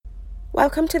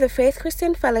Welcome to the Faith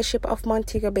Christian Fellowship of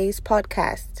Montego Bay's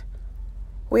podcast.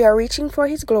 We are reaching for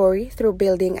His glory through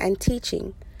building and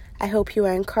teaching. I hope you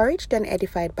are encouraged and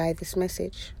edified by this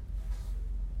message.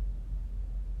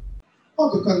 I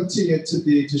want to continue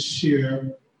today to share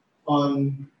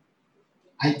on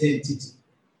identity.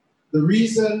 The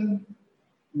reason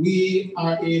we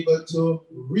are able to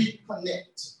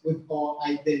reconnect with our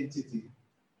identity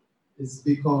is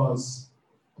because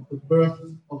of the birth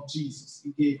of Jesus.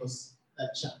 He gave us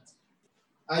that chance.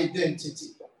 Identity.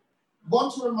 I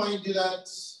want to remind you that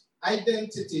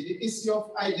identity, the issue of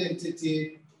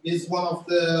identity, is one of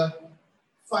the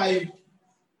 5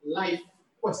 life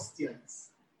questions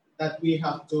that we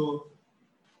have to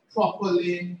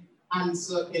properly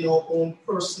answer in our own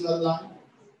personal life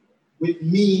with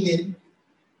meaning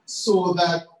so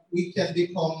that we can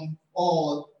become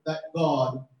all that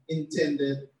God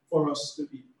intended for us to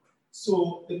be.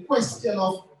 So the question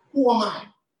of who am I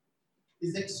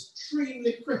is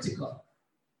extremely critical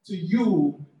to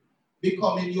you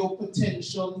becoming your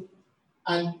potential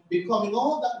and becoming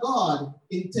all that God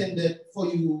intended for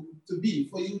you to be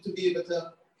able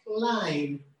to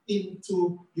climb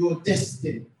into your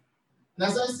destiny. And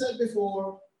as I said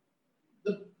before,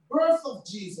 the birth of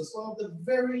Jesus, one of the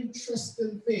very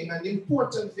interesting thing and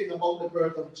important thing about the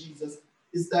birth of Jesus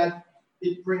is that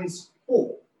it brings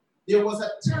hope. There was a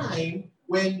time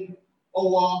when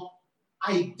our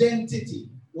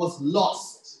identity was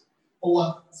lost,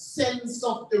 our sense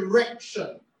of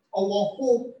direction, our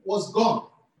hope was gone.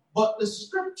 But the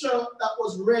scripture that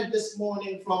was read this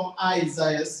morning from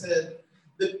Isaiah said,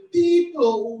 the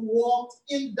people who walked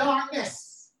in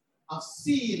darkness have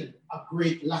seen a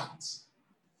great light.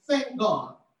 Thank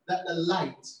God that the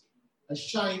light has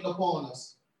shined upon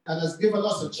us and has given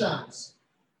us a chance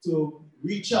to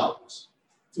reach out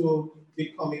to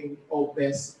becoming our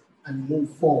best and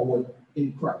move forward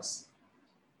in Christ.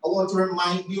 I want to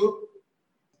remind you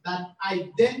that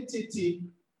identity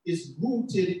is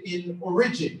rooted in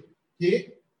origin,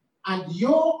 okay? And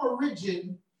your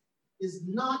origin is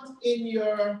not in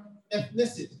your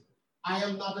ethnicity. I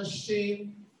am not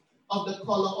ashamed of the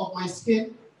color of my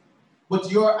skin, but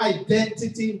your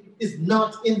identity is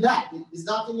not in that. It is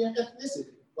not in your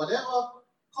ethnicity. Whatever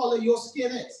color your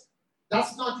skin is,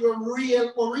 that's not your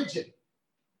real origin.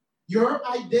 Your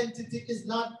identity is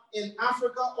not in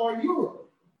Africa or Europe.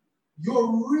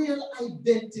 Your real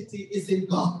identity is in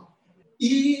God.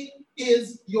 He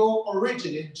is your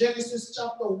origin. In Genesis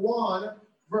chapter 1,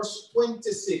 verse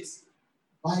 26,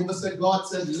 Bible said, God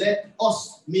said, let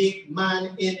us make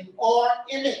man in our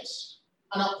image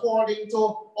and according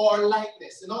to our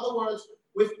likeness. In other words,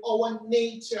 with our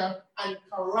nature and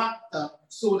character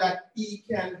so that he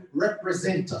can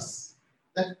represent us.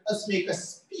 Let us make a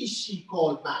species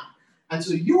called man. And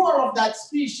so you are of that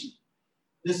species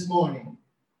this morning.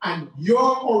 And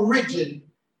your origin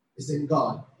is in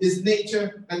God. His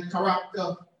nature and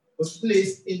character was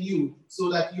placed in you so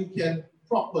that you can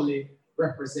properly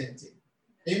represent him.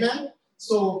 Amen?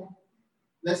 So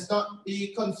let's not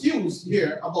be confused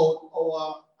here about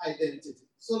our identity.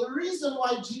 So the reason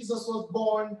why Jesus was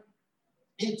born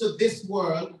into this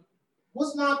world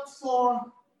was not for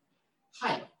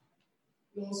hype.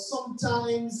 You know,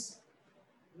 sometimes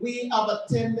we have a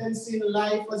tendency in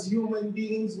life as human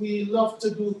beings, we love to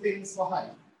do things for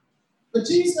hype. But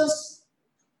Jesus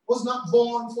was not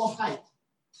born for hype.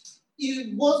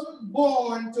 He wasn't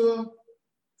born to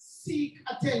seek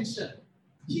attention.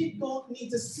 He don't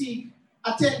need to seek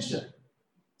attention.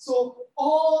 So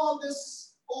all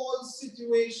this whole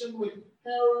situation with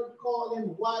Herod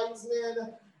calling wise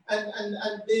men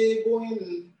and they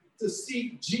going to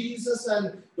seek Jesus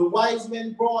and the wise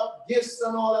men brought gifts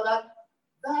and all of that,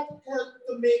 that helped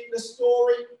to make the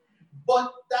story,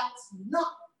 but that's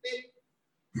not the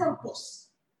purpose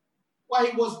why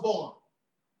he was born,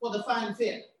 for the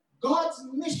fanfare. God's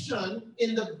mission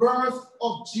in the birth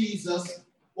of Jesus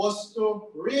was to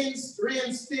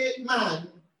reinstate man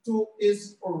to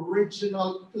his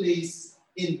original place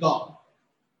in God.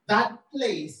 That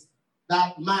place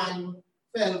that man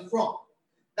fell from.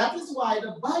 That is why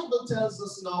the Bible tells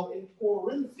us now in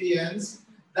Corinthians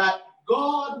that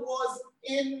God was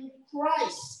in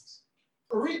Christ,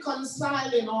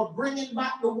 reconciling or bringing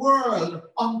back the world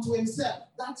unto himself.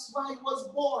 That's why he was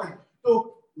born,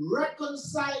 to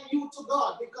reconcile you to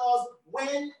God. Because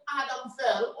when Adam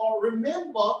fell, or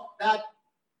remember that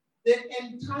the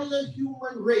entire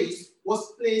human race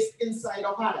was placed inside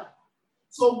of Adam.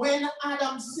 So when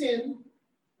Adam sinned,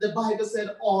 the Bible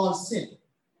said all sinned.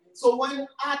 So when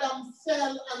Adam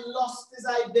fell and lost his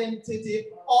identity,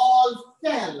 all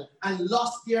fell and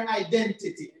lost their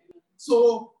identity.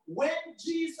 So when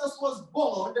Jesus was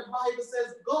born, the Bible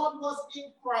says God was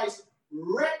in Christ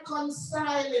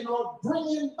reconciling or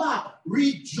bringing back,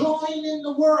 rejoining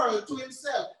the world to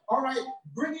himself. All right,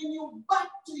 bringing you back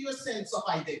to your sense of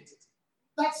identity.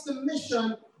 That's the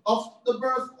mission of the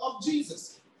birth of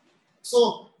Jesus.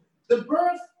 So the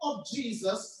birth of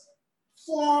Jesus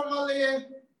formally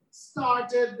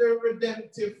started the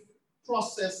redemptive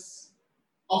process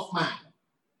of man.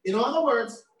 In other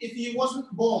words, if he wasn't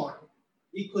born,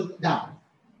 he couldn't die.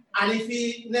 And if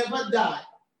he never died,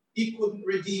 he couldn't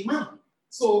redeem man.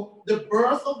 So the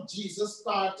birth of Jesus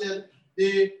started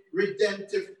the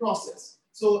redemptive process.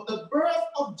 So the birth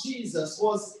of Jesus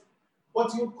was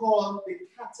what you call the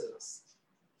catalyst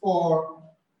for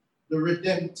the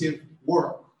redemptive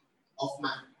work of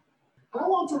man. I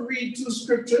want to read two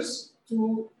scriptures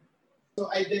to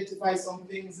identify some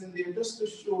things in there, just to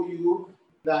show you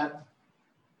that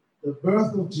the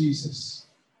birth of Jesus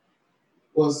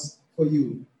was for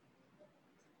you.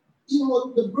 You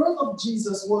know, the birth of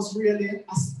Jesus was really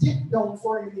a step down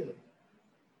for him,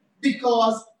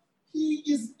 because he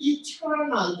is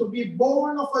eternal. To be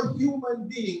born of a human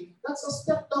being, that's a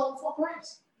step down for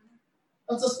Christ.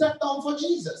 That's a step down for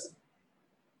Jesus.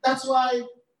 That's why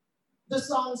the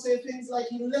song says things like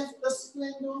he left the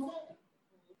splendor of heaven.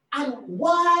 And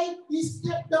why he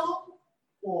stepped down?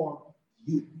 For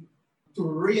you. To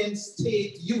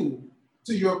reinstate you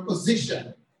to your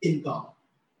position in God.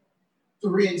 To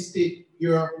reinstate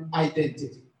your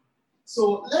identity.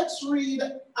 So let's read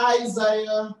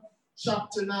Isaiah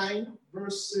chapter 9,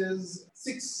 verses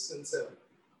 6 and 7.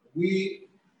 We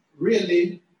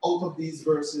really, out of these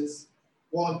verses,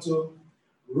 want to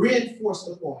reinforce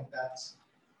the point that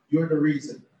you're the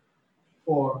reason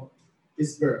for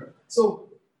his birth. So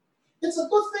it's a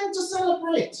good thing to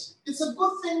celebrate. It's a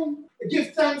good thing to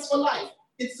give thanks for life.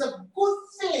 It's a good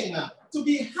thing to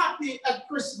be happy at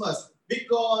Christmas,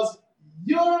 because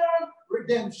your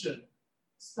redemption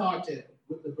started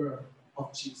with the birth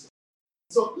of Jesus.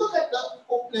 So look at the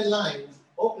opening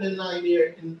line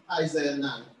here in Isaiah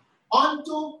 9.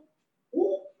 Unto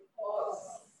who?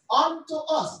 Us. Unto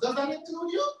us. Does that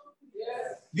include you?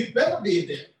 Yes. You better be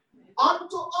there.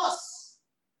 Unto us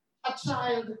a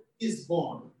child is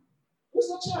born. Who's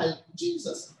the child?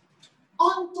 Jesus.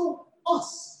 Unto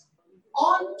us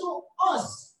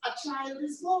a child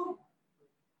is born.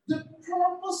 The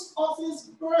purpose of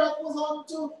his birth was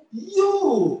unto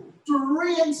you, to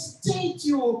reinstate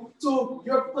you to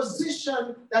your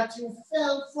position that you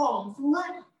fell from through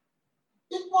Adam.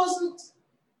 It wasn't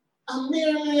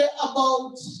merely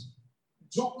about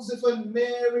Joseph and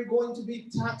Mary going to be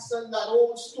taxed and that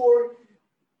whole story.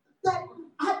 That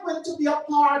happened to be a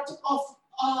part of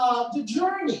the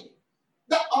journey.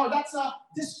 That's a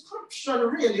description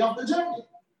really of the journey.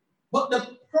 But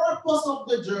the purpose of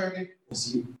the journey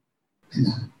was you.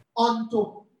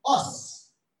 Unto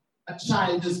us a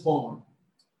child is born,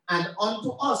 and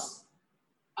unto us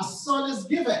a son is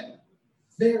given.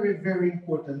 Very, very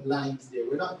important lines there.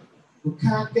 We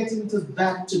can't get into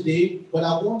that today, but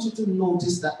I want you to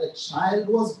notice that the child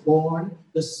was born,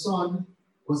 the son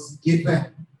was given.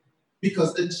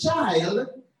 Because the child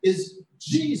is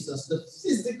Jesus, the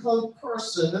physical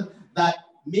person that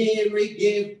Mary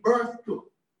gave birth to,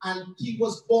 and he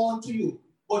was born to you.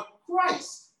 But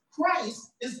Christ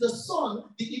is the Son,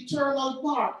 the eternal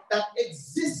part that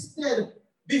existed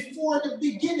before the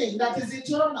beginning, that is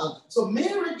eternal. So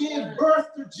Mary gave birth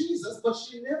to Jesus, but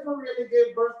she never really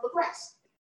gave birth to Christ.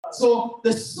 So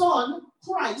the Son,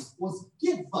 Christ, was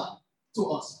given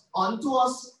to us. Unto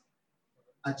us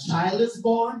a child is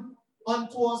born,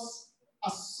 unto us a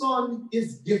son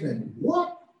is given.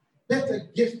 What better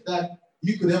gift that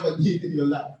you could ever need in your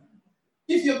life?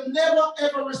 If you've never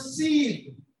ever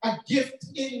received a gift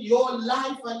in your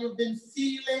life and you've been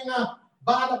feeling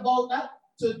bad about that,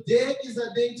 today is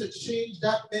a day to change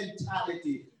that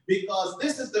mentality, because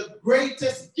this is the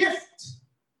greatest gift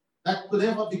that could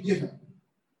ever be given.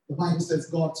 The Bible says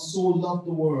God so loved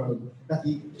the world that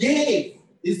he gave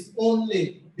his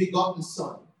only begotten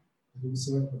Son. And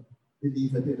whosoever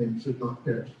believeth in him should not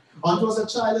perish. Unto us a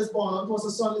child is born, unto us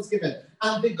a son is given,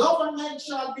 and the government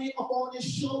shall be upon his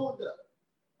shoulder.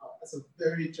 That's a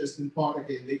very interesting part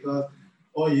again, because,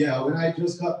 oh yeah, when I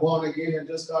just got born again and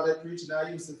just started preaching,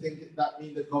 I used to think that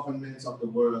means the governments of the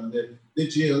world, the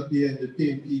GLP and the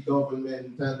PNP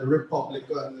government and the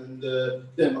Republican and the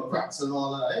Democrats and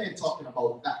all that. I ain't talking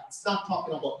about that. It's not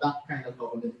talking about that kind of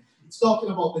government. It's talking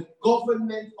about the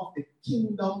government of the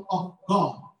kingdom of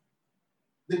God.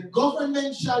 The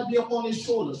government shall be upon his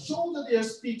shoulder. Shoulder there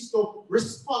speaks to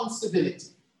responsibility.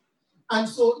 And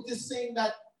so it is saying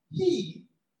that he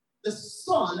the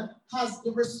Son has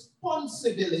the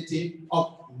responsibility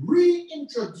of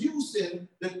reintroducing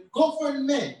the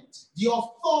government, the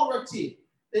authority,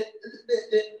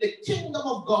 the kingdom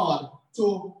of God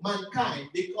to mankind,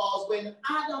 because when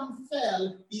Adam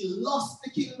fell, he lost the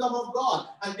kingdom of God.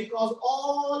 And because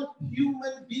all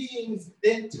human beings,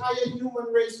 the entire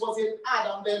human race was in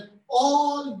Adam, then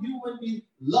all human beings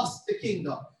lost the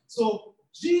kingdom. So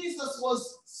Jesus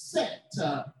was sent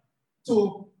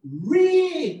to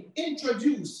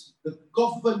reintroduce the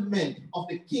government of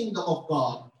the kingdom of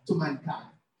God to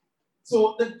mankind.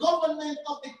 So the government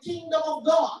of the kingdom of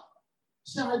God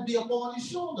shall be upon his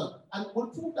shoulder. And we'll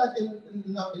prove that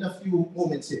in a few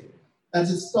moments here. That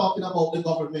is talking about the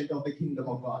government of the kingdom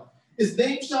of God. His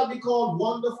name shall be called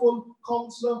Wonderful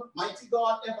Counselor, Mighty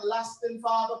God, Everlasting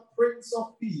Father, Prince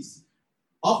of Peace.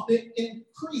 Of the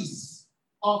increase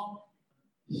of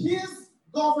his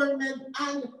government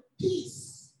and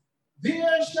peace,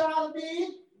 there shall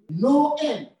be no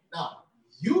end. Now,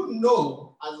 you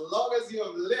know, as long as you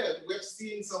have lived, we've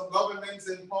seen some governments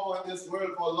in power in this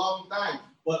world for a long time,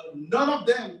 but none of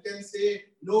them can say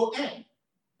no end.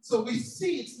 So we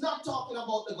see it's not talking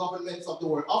about the governments of the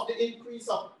world. Of the increase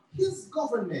of his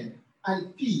government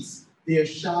and peace, there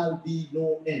shall be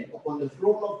no end upon the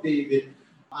throne of David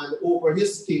and over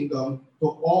his kingdom, to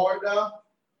order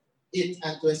it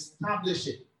and to establish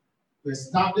it. To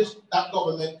establish that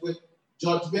government with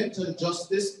judgment and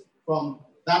justice from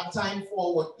that time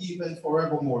forward, even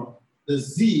forevermore. The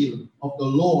zeal of the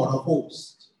Lord of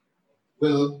hosts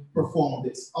will perform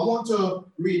this. I want to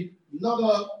read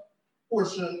another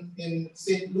portion in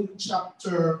St. Luke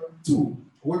chapter 2.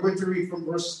 We're going to read from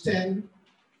verse 10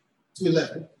 to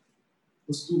 11.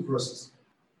 Those two verses.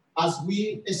 As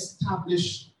we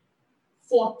establish,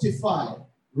 fortify,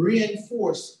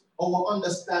 reinforce our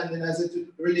understanding as it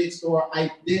relates to our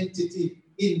identity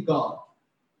in God,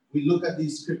 we look at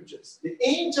these scriptures. The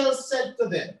angel said to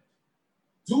them,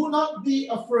 "Do not be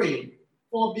afraid,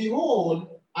 for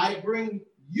behold, I bring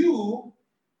you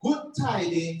good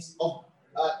tidings of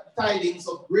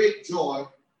great joy,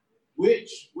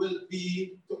 which will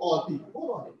be to all people."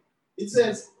 Hold on. It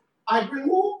says, I bring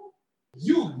who?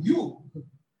 You.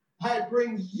 I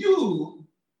bring you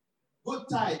good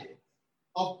tidings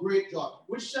of great joy,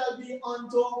 which shall be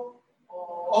unto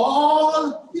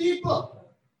all people.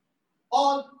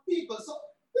 All people. So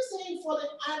this ain't for the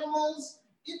animals.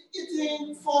 It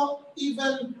ain't for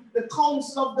even the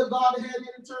council of the Godhead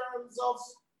in terms of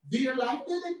their life.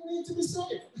 They didn't need to be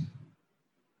saved.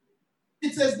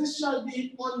 It says, this shall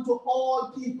be unto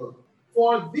all people.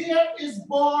 For there is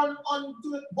born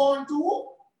to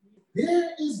who?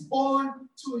 There is born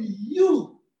to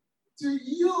you. To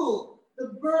you. The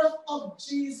birth of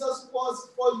Jesus was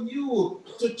for you,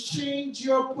 to change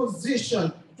your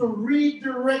position, to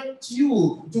redirect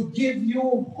you, to give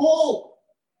you hope,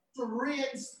 to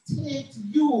reinstate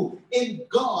you in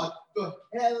God, to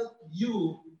help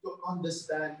you to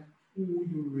understand who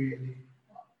you really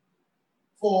are.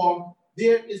 For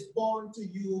there is born to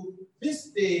you this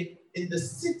day in the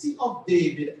city of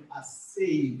David a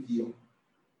Savior,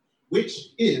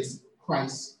 which is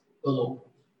Christ the Lord.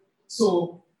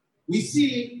 So we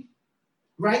see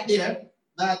right there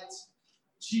that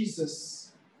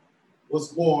Jesus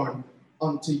was born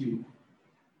unto you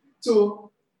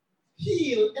to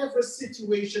heal every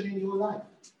situation in your life,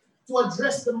 to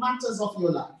address the matters of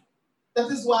your life.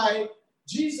 That is why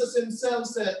Jesus himself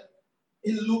said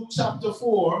in Luke chapter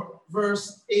 4,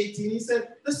 verse 18, he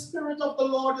said, "The Spirit of the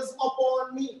Lord is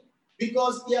upon me,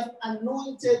 because he hath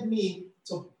anointed me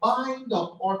to bind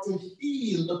up or to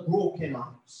heal the broken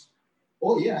hearts."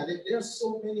 Oh yeah, there are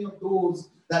so many of those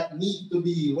that need to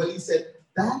be healed. Well, he said,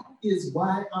 that is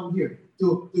why I'm here,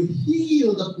 to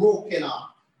heal the broken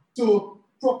heart, to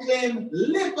proclaim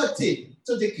liberty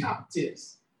to the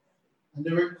captives, and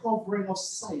the recovering of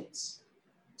sight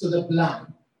to the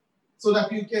blind, so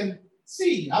that you can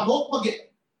see, have hope again,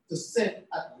 to set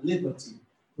at liberty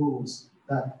those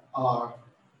that are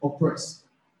oppressed.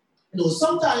 You know,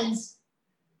 sometimes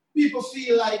people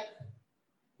feel like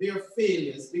they're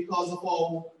failures because of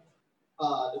how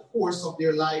the course of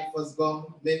their life has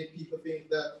gone. Many people think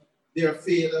that they're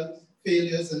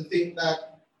failures and think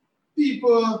that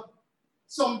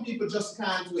some people just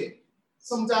can't win.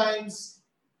 Sometimes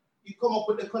you come up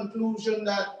with the conclusion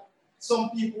that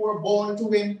some people were born to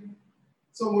win,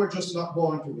 some were just not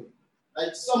born to win.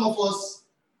 Like some of us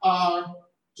are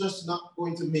just not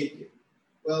going to make it.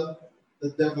 Well, the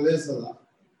devil is a lie.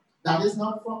 That is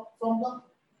not from God.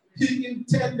 He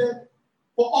intended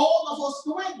for all of us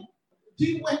to win.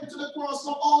 He went to the cross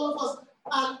for all of us.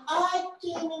 And I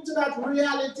came into that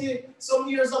reality some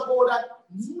years ago that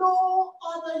no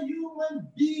other human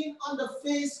being on the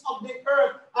face of the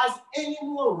earth has any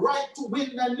more right to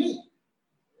win than me.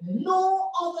 No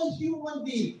other human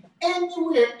being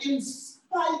anywhere, in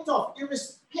spite of,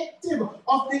 irrespective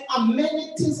of the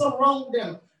amenities around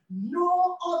them,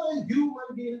 no other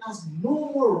human being has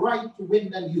no more right to win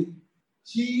than you.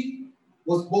 He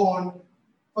was born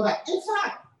for that. In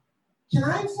fact, can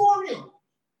I inform you,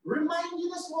 remind you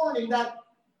this morning that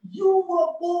you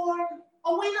were born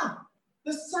a winner.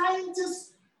 The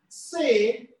scientists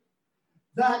say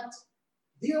that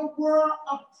there were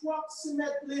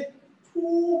approximately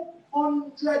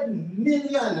 200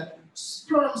 million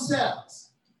sperm cells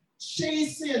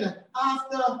chasing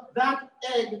after that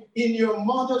egg in your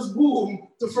mother's womb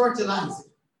to fertilize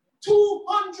it.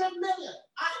 200 million.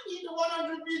 I need the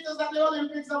 100 meters that the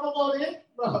Olympics have about it.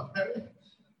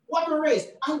 What a race.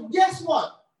 And guess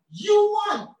what? You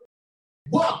won.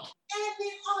 But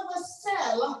any other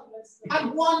cell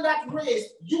had won that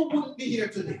race, you wouldn't be here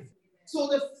today. So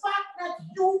the fact that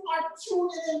you are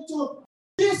tuning into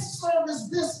this service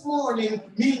this morning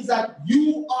means that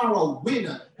you are a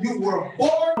winner. You were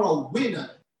born a winner.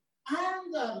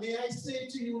 And may I say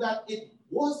to you that it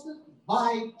wasn't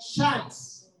by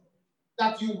chance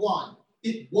that you won.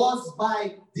 It was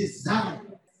by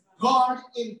design. God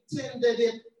intended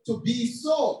it to be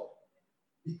so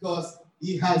because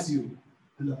he has you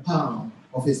in the palm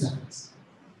of his hands.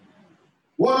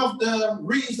 One of the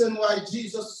reasons why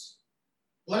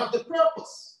one of the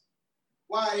purpose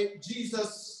why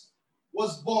Jesus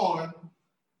was born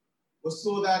was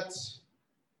so that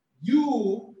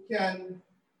you can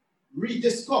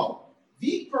rediscover.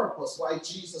 The purpose why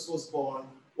Jesus was born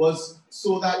was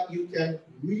so that you can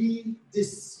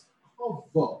rediscover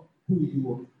who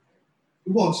you are.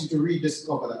 He wants you to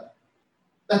rediscover that.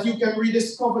 That you can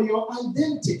rediscover your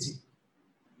identity.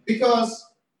 Because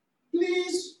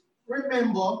please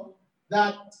remember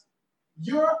that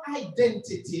your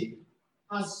identity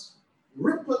has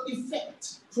ripple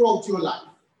effect throughout your life.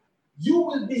 You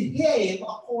will behave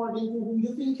according to who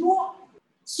you think you are.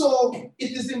 So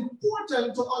it is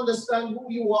important to understand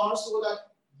who you are so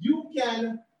that you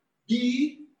can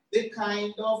be the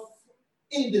kind of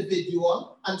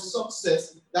individual and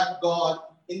success that God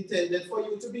intended for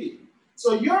you to be.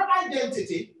 So your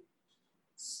identity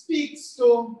speaks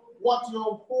to what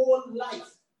your whole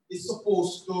life is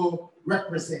supposed to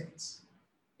represent.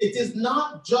 It is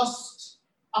not just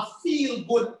a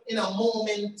feel-good in a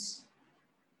moment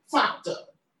factor.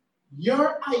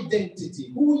 Your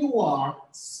identity, who you are,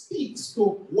 speaks to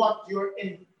what your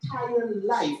entire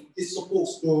life is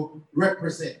supposed to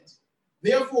represent.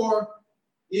 Therefore,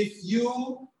 if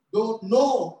you don't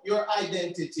know your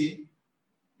identity,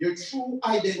 your true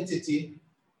identity,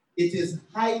 it is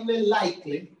highly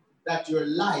likely that your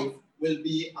life will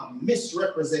be a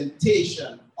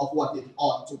misrepresentation of what it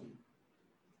ought to be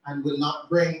and will not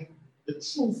bring the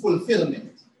true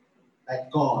fulfillment that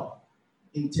God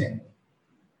intended.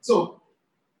 So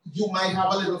you might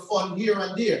have a little fun here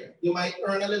and there. You might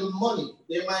earn a little money.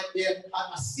 There might be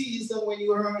a season when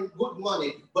you earn good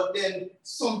money, but then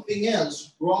something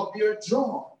else rob your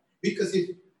joy. Because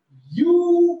if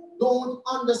you don't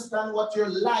understand what your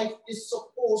life is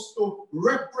supposed to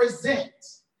represent,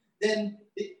 then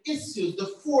the issues,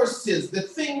 the forces, the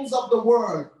things of the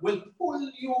world will pull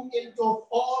you into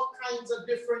all kinds of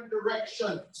different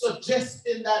directions,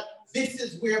 suggesting that this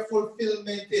is where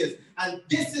fulfillment is. And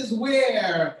this is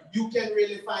where you can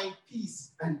really find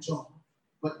peace and joy.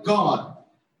 But God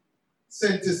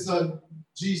sent his son,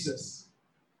 Jesus,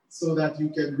 so that you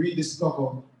can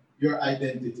rediscover your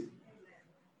identity.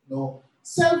 No,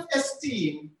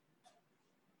 self-esteem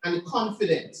and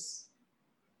confidence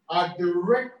are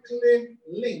directly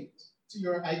linked to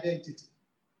your identity.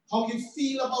 How you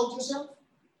feel about yourself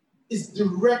is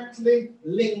directly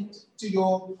linked to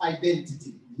your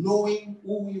identity, knowing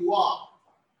who you are.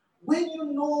 When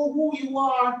you know who you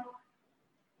are,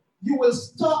 you will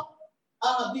stop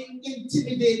being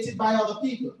intimidated by other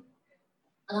people.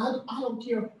 And I don't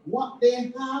care what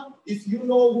they have. If you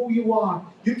know who you are,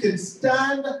 you can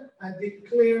stand and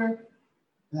declare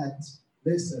that,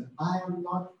 listen, I am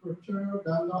not perturbed,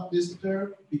 I'm not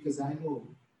disturbed, because I know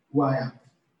who I am.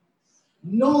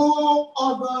 No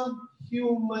other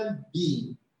human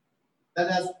being that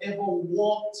has ever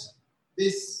walked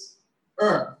this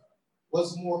earth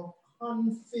was more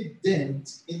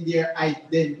confident in their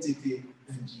identity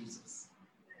than Jesus.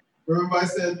 Remember I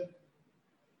said,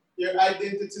 your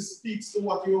identity speaks to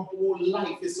what your whole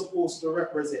life is supposed to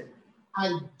represent.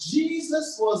 And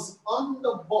Jesus was on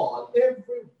the ball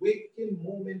every waking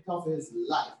moment of his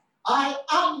life. I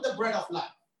am the bread of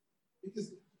life.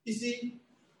 Because, you see,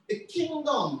 the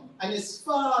kingdom and his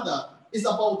father is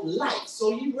about life.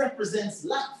 So he represents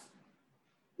life.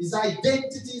 His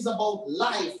identity is about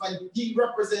life and he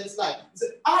represents life. He said,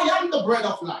 I am the bread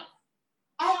of life.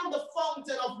 I am the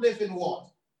fountain of living water.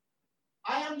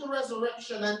 I am the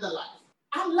resurrection and the life.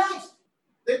 I'm life.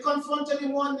 They confronted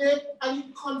him one day and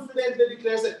he confidently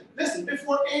declared, listen,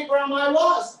 before Abraham I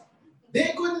was.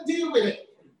 They couldn't deal with it.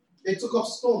 They took up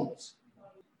stones.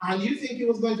 And you think he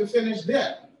was going to finish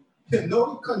there?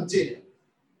 No, he continued.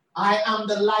 I am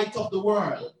the light of the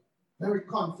world. Very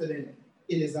confident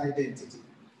in his identity.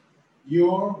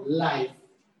 Your life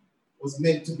was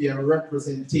meant to be a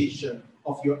representation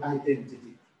of your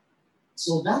identity.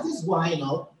 So that is why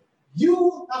now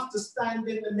you have to stand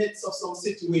in the midst of some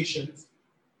situations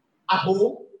at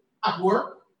home, at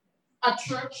work, at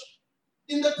church,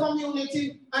 in the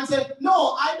community, and say,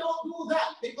 no, I don't do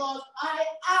that because I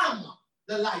am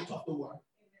the light of the world.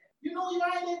 You know your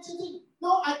identity?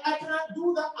 No, I can't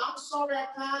do that. I'm sorry, I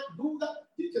can't do that.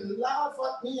 You can laugh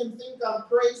at me and think I'm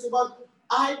crazy, but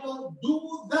I don't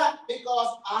do that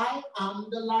because I am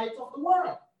the light of the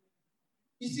world.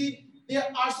 You see, there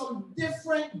are some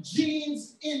different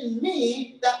genes in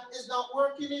me that is not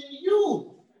working in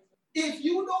you. If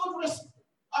you don't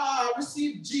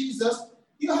receive Jesus,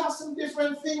 you have some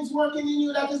different things working in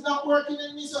you that is not working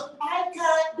in me. So I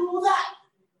can't do that.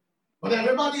 But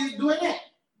everybody is doing it.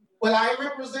 Well, I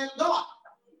represent God.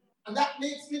 And that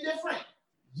makes me different.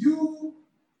 You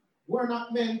were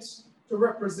not meant to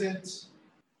represent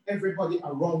everybody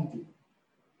around you.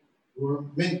 You were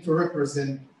meant to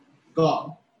represent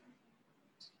God.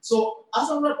 So as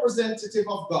a representative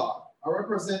of God,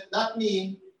 that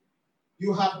means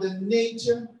you have the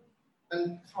nature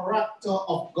and character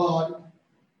of God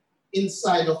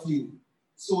inside of you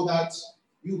so that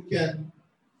you can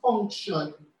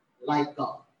function like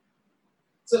God.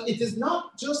 So it is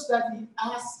not just that he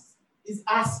is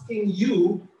asking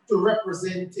you to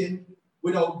represent him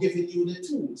without giving you the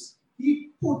tools.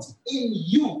 He put in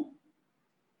you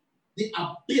the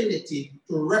ability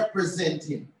to represent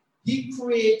him. He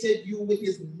created you with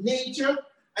his nature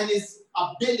and his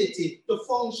ability to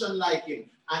function like him.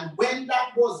 And when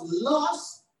that was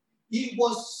lost, he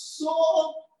was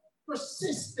so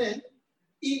persistent,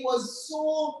 he was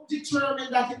so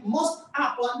determined that it must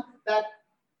happen that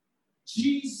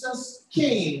Jesus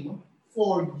came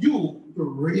for you to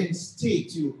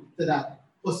reinstate you to that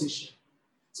position.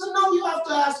 So now you have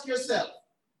to ask yourself,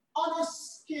 on a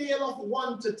scale of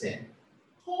 1 to 10,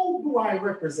 how do I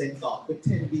represent God, with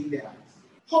 10 being the highest?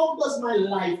 How does my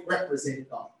life represent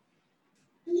God?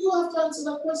 And you have to answer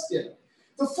that question.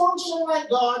 To function like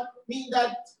God means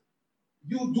that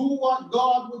you do what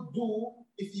God would do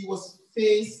if he was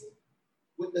faced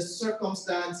with the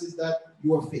circumstances that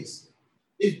you are faced with.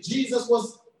 If Jesus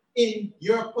was in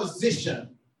your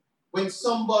position when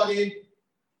somebody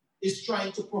is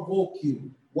trying to provoke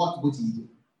you, what would he do?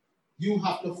 You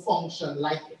have to function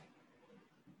like it.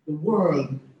 The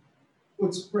world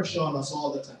puts pressure on us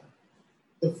all the time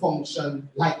to function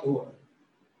like the world.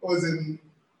 I was in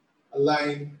a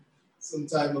line some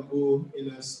time ago in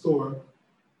a store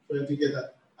trying to get an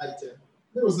item.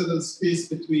 There was a little space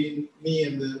between me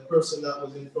and the person that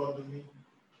was in front of me,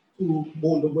 two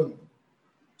older women.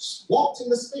 Just walked in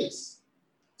the space,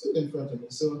 stood in front of me.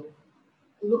 So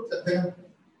I looked at them,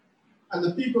 and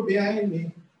the people behind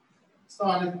me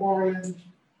started quarreling.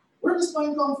 Where does this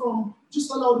man come from?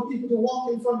 Just allow the people to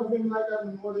walk in front of him like that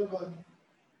and whatever.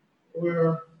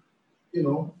 We're,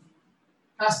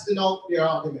 casting out their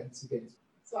arguments against me.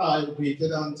 So I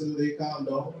waited until they calmed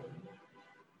down.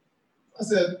 I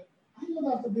said, I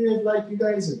don't have to behave like you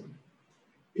guys do.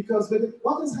 Because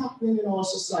what is happening in our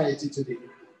society today,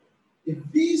 if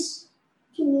these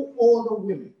two older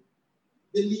women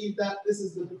believe that this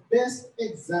is the best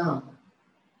example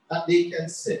that they can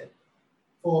set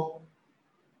for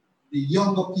the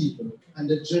younger people and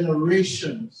the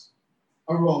generations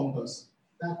around us,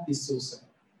 that is so sad.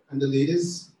 And the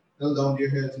ladies held down their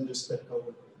heads and just stepped out.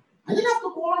 I didn't have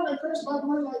to go on and curse by the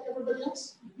word like everybody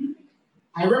else.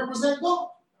 I represent God.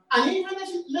 And even if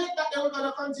it meant that they were going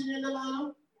to continue in the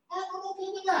land, I'm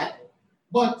okay with that.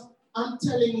 But I'm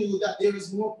telling you that there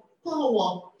is more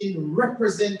power in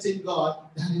representing God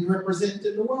than in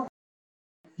representing the world.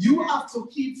 You have to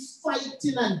keep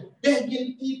fighting and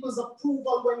begging people's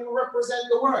approval when you represent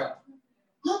the world.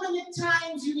 How many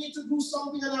times you need to do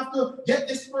something and have to get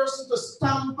this person to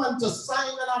stamp and to sign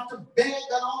and have to beg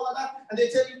and all of that, and they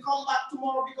tell you come back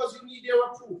tomorrow because you need their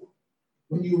approval.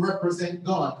 When you represent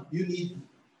God, you need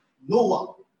no one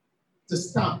to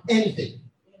stamp anything.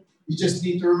 You just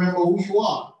need to remember who you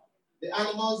are The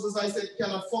animals, as I said,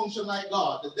 cannot function like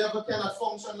God. The devil cannot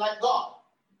function like God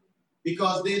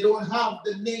because they don't have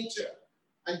the nature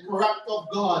and character of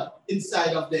God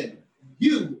inside of them.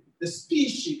 You, the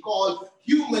species called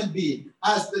human being,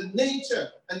 has the nature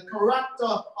and character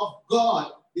of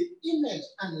God, the image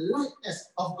and likeness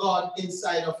of God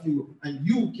inside of you, and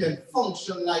you can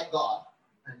function like God,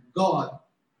 and God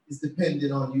is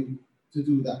dependent on you to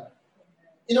do that.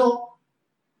 You know,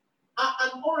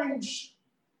 an orange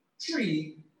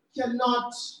tree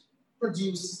cannot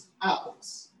produce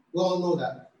apples. We all know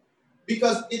that.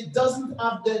 Because it doesn't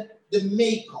have the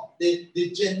makeup,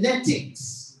 the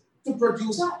genetics to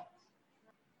produce apples.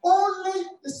 Only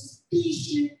the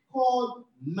species called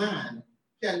man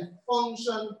can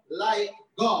function like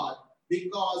God,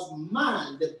 because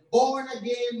man, the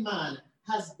born-again man,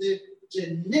 has the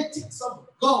genetics of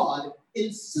God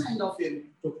inside of him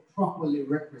to properly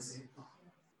represent God.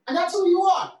 And that's who you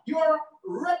are. You are a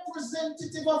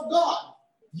representative of God.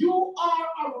 You are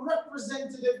a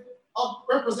representative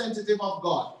of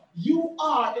God. You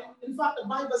are, in fact, the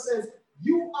Bible says,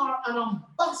 you are an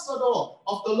ambassador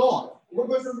of the Lord. We're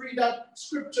going to read that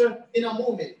scripture in a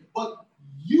moment. But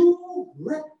you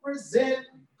represent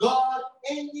God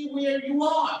anywhere you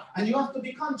are. And you have to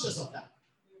be conscious of that.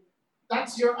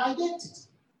 That's your identity.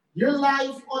 Your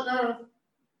life on earth,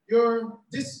 your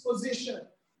disposition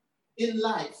in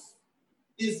life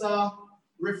is a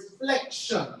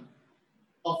reflection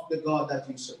of the God that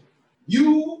you serve.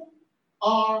 You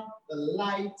are the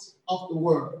light of the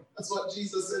world. That's what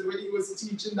Jesus said when he was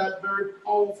teaching that very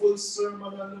powerful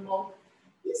Sermon on the Mount.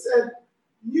 He said,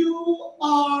 you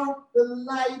are the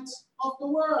light of the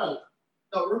world.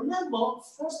 Now remember,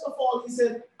 first of all, he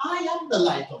said, I am the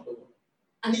light of the world.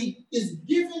 And he is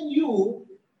giving you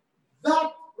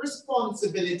that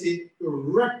responsibility to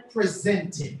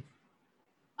represent him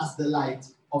as the light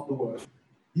of the world.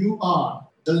 You are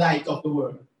the light of the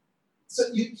world. So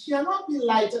you cannot be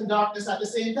light and darkness at the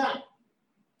same time.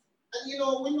 And you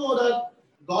know, we know that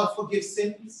God forgives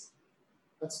sins.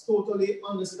 That's totally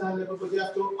understandable, but you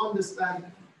have to understand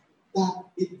that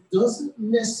it doesn't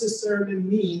necessarily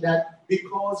mean that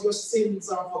because your sins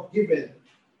are forgiven,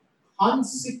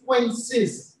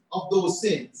 consequences of those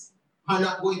sins are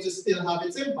not going to still have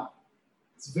its impact.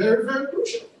 It's very, very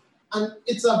crucial. And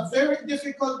it's a very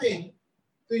difficult thing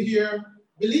to hear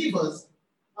believers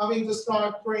having to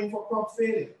start praying for crop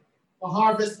failure, for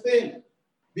harvest failure,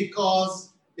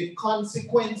 because the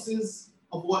consequences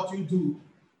of what you do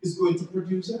is going to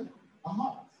produce a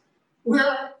harvest.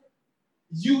 We're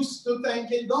used to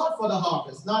thanking God for the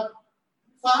harvest, not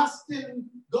fasting,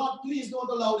 God, please don't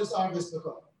allow this harvest to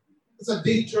come. It's a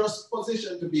dangerous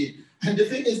position to be in. And the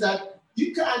thing is that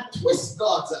you can't twist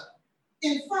God's hand.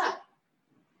 In fact,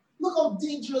 look how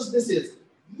dangerous this is.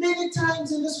 Many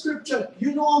times in the scripture,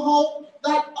 you know how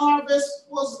that harvest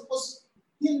was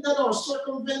hindered or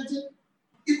circumvented?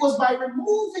 It was by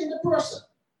removing the person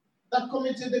that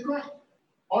committed the crime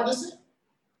or the sin.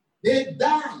 They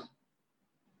died.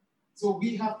 So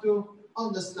we have to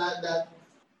understand that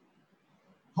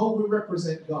how we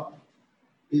represent God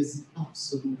is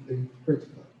absolutely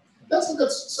critical. Let's look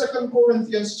at 2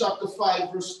 Corinthians chapter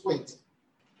 5, verse 20.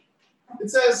 It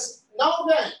says, now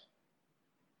then,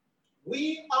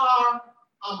 we are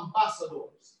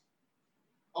ambassadors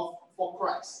for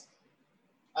Christ,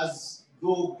 as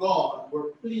though God were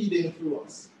pleading through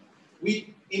us.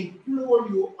 We implore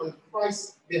you on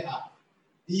Christ's behalf,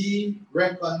 be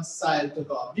reconciled to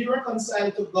God. Be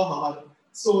reconciled to God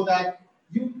so that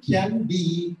you can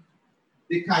be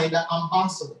the kind of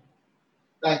ambassador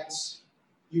that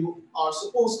you are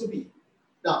supposed to be.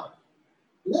 Now,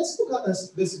 let's look at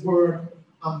this word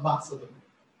ambassador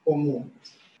for a moment.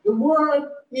 The word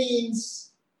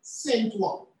means sent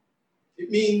one. It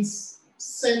means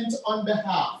sent on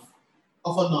behalf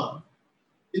of another.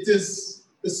 It is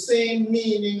the same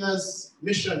meaning as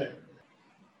missionary.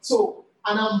 So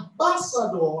an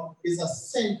ambassador is a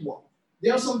sent one.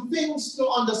 There are some things to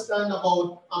understand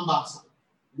about ambassador.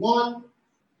 One,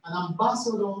 an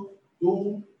ambassador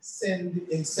don't send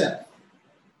himself.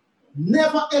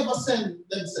 Never ever send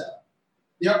themselves.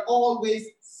 They are always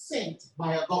sent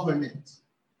by a government.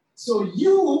 So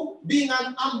you being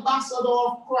an ambassador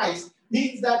of Christ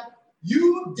means that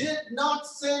you did not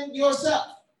send yourself.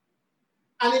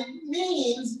 And it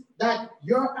means that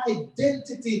your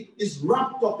identity is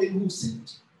wrapped up in who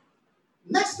sent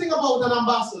you. Next thing about an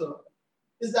ambassador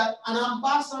is that an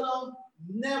ambassador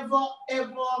never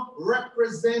ever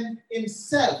represents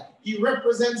himself. He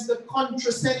represents the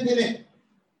country sending him.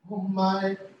 Oh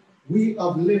my, we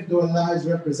have lived our lives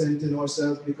representing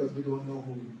ourselves because we don't know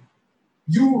who we are.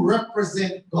 You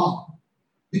represent God.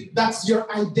 That's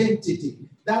your identity.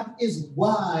 That is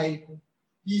why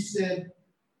he said,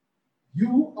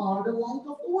 you are the light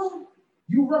of the world.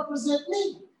 You represent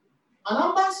me. An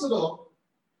ambassador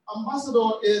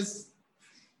is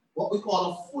what we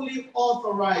call a fully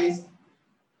authorized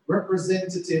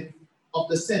representative of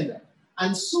the sender.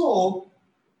 And so,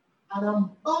 an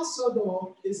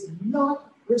ambassador is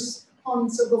not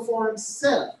responsible for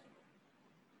himself.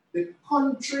 The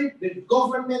country, the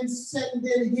government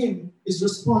sending him is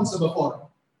responsible for it.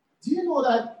 Do you know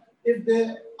that if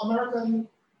the American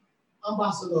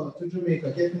ambassador to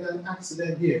Jamaica gets in an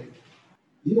accident here,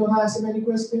 you don't ask him any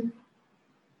question?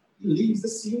 He leaves the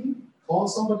scene,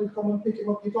 calls somebody to come and pick him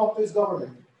up, he talks to his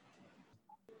government.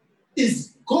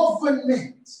 His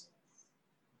government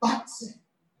backs him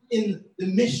in the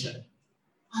mission.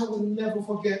 I will never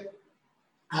forget,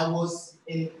 I was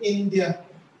in India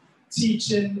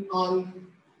teaching on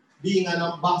being an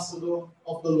ambassador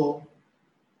of the Lord.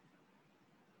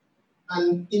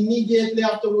 And immediately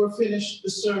after we were finished the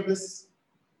service,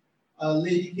 a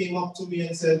lady came up to me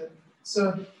and said,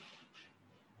 sir,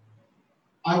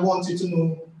 I want you to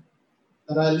know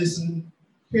that I listened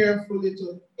carefully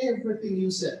to everything you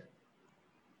said.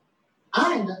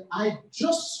 And I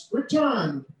just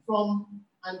returned from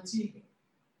Antigua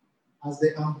as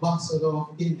the ambassador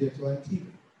of India to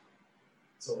Antigua.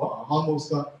 So I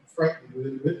almost got frightened a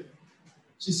little bit.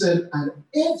 She said, and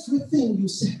everything you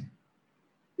said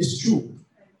is true.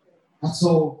 That's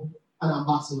how an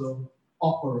ambassador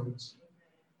operates.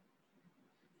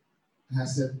 And I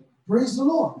said, praise the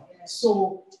Lord.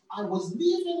 So I was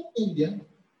leaving India,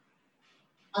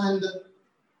 and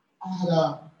I had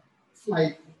a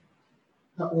flight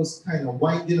that was kind of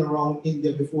winding around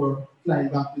India before flying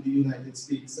back to the United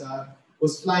States. I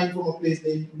was flying from a place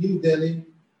named New Delhi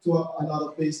to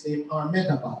another place named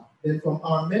Ahmedabad. Then from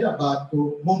Ahmedabad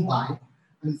to Mumbai,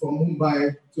 and from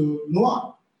Mumbai to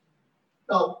Newark.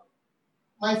 Now,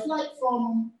 my flight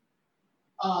from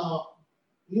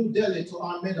New Delhi to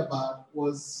Ahmedabad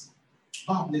was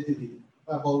badly delayed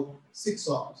by about 6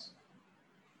 hours.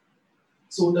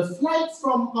 So the flight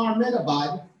from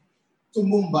Ahmedabad to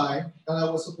Mumbai that I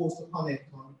was supposed to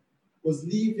connect on was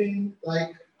leaving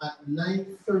like at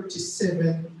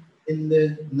 9:37 in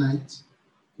the night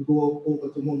to go over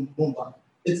to Mumbai.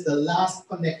 It's the last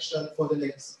connection for the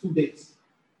next 2 days.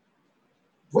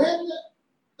 When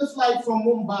the flight from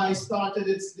Mumbai started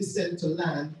its descent to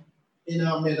land in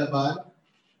Ahmedabad,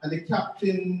 and the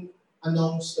captain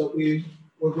announced that we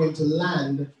were going to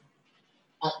land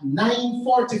at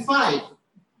 9:45.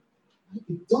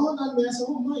 It dawned on me, I said,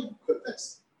 oh my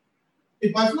goodness.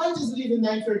 If my flight is leaving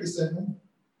 9:37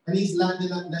 and he's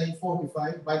landing at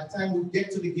 9:45, by the time we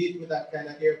get to the gate with that kind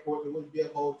of airport, it will be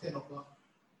about 10 o'clock.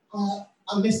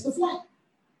 I missed the flight.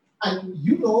 And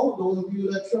you know, those of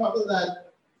you that travel,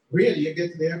 that really you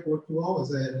get to the airport 2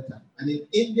 hours ahead of time. And in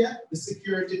India, the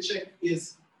security check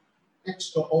is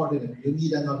extraordinary. You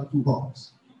need another 2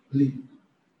 hours, believe me.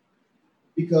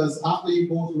 Because after you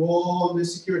go through all the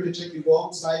security check, you go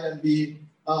outside and be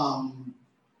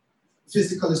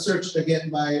physically searched again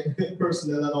by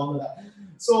personnel and all of that.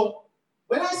 So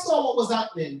when I saw what was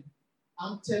happening,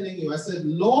 I'm telling you, I said,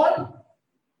 Lord,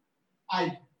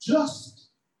 I just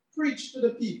preached to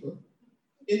the people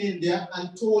in India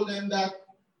and told them that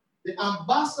the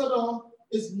ambassador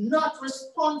is not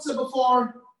responsible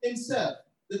for himself.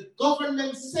 The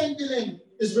government sending him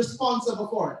is responsible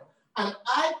for it. And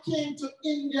I came to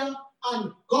India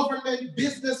on government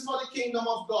business for the kingdom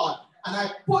of God. And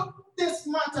I put this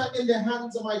matter in the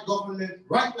hands of my government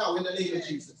right now in the name of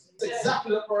Jesus. It's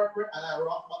exactly appropriate. And I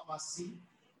rocked up my seat.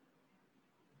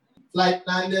 Flight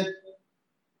landed.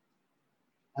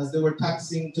 As they were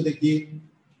taxiing to the gate,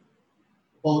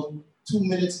 about 2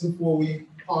 minutes before we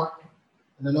parked,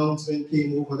 an announcement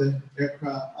came over the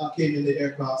aircraft, came in the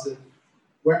aircraft, said,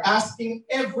 we're asking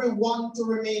everyone to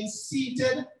remain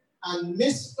seated, and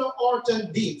Mr.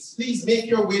 Orton Deans, please make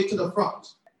your way to the front.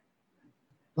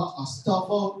 Got my stuff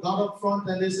out, got up front,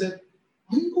 and they said,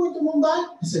 are you going to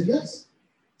Mumbai? I said, yes.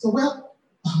 So, well,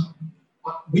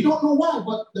 we don't know why,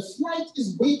 but the flight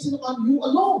is waiting on you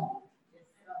alone.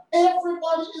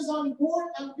 Everybody is on board,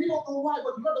 and we don't know why,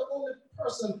 but you're the only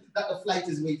person that the flight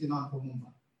is waiting on for Mumbai.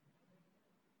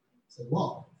 I said,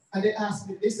 wow. And they asked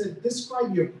me, they said,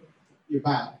 describe your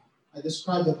bag. I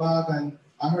described the bag, and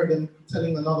I heard them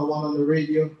telling another one on the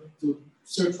radio to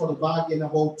search for the bag. In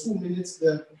about 2 minutes,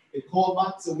 they called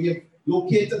back, so we have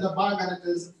located the bag, and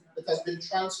it has been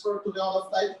transferred to the other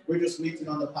flight. We're just waiting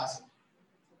on the passenger.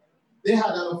 They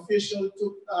had an official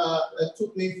that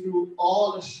took me through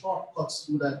all the shortcuts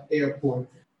through that airport,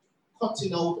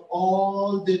 cutting out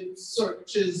all the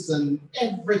searches and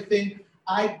everything.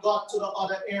 I got to the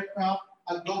other aircraft.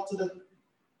 I got to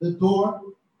the door,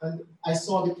 and I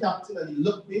saw the captain, and he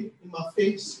looked me in my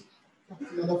face.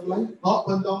 Captain of the flight, up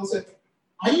and down, said,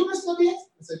 "Are you Mr. Bates?"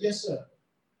 I said, "Yes, sir." I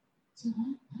said,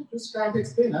 I just can't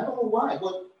explain. I don't know why,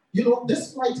 but this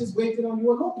flight is waiting on you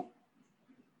alone.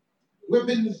 We've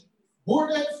been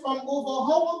boarded from over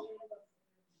Howell,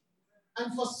 and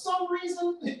for some reason,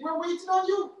 we're waiting on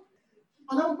you.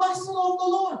 An ambassador of the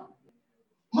Lord.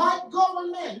 My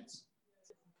government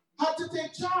had to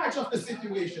take charge of the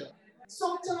situation.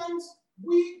 Sometimes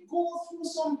we go through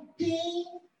some pain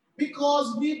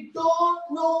because we don't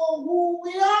know who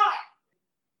we are.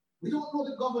 We don't know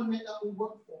the government that we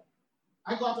work for.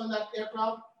 I got on that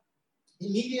aircraft.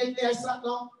 Immediately I sat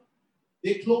down.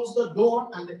 They closed the door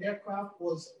and the aircraft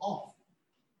was off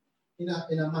in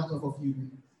a matter of a few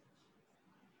minutes.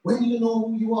 When you know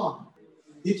who you are,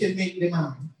 you can make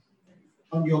demands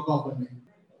on your government.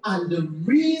 And the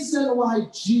reason why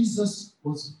Jesus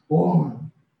was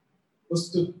born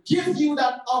was to give you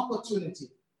that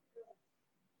opportunity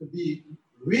to be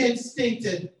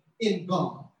reinstated in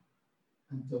God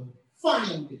and to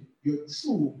find your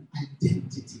true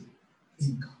identity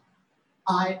in God.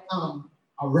 I am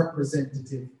a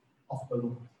representative of the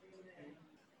Lord.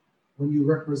 When you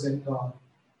represent God,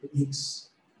 it makes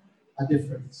a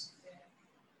difference.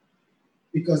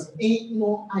 Because ain't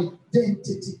no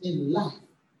identity in life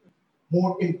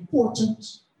more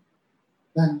important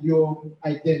than your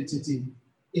identity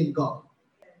in God.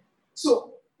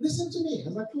 So listen to me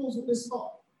as I close with this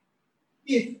thought.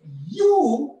 If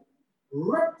you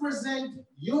represent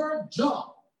your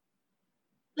job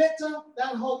better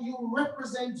than how you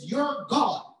represent your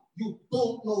God, you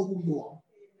don't know who you are.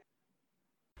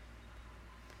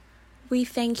 We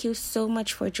thank you so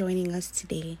much for joining us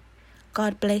today.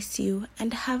 God bless you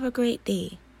and have a great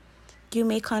day. You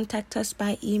may contact us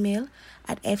by email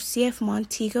at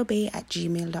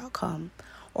fcfmontegobay@gmail.com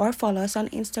or follow us on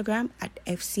Instagram at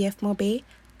FCFMoBay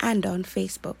and on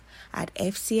Facebook at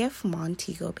FCF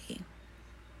Montego Bay.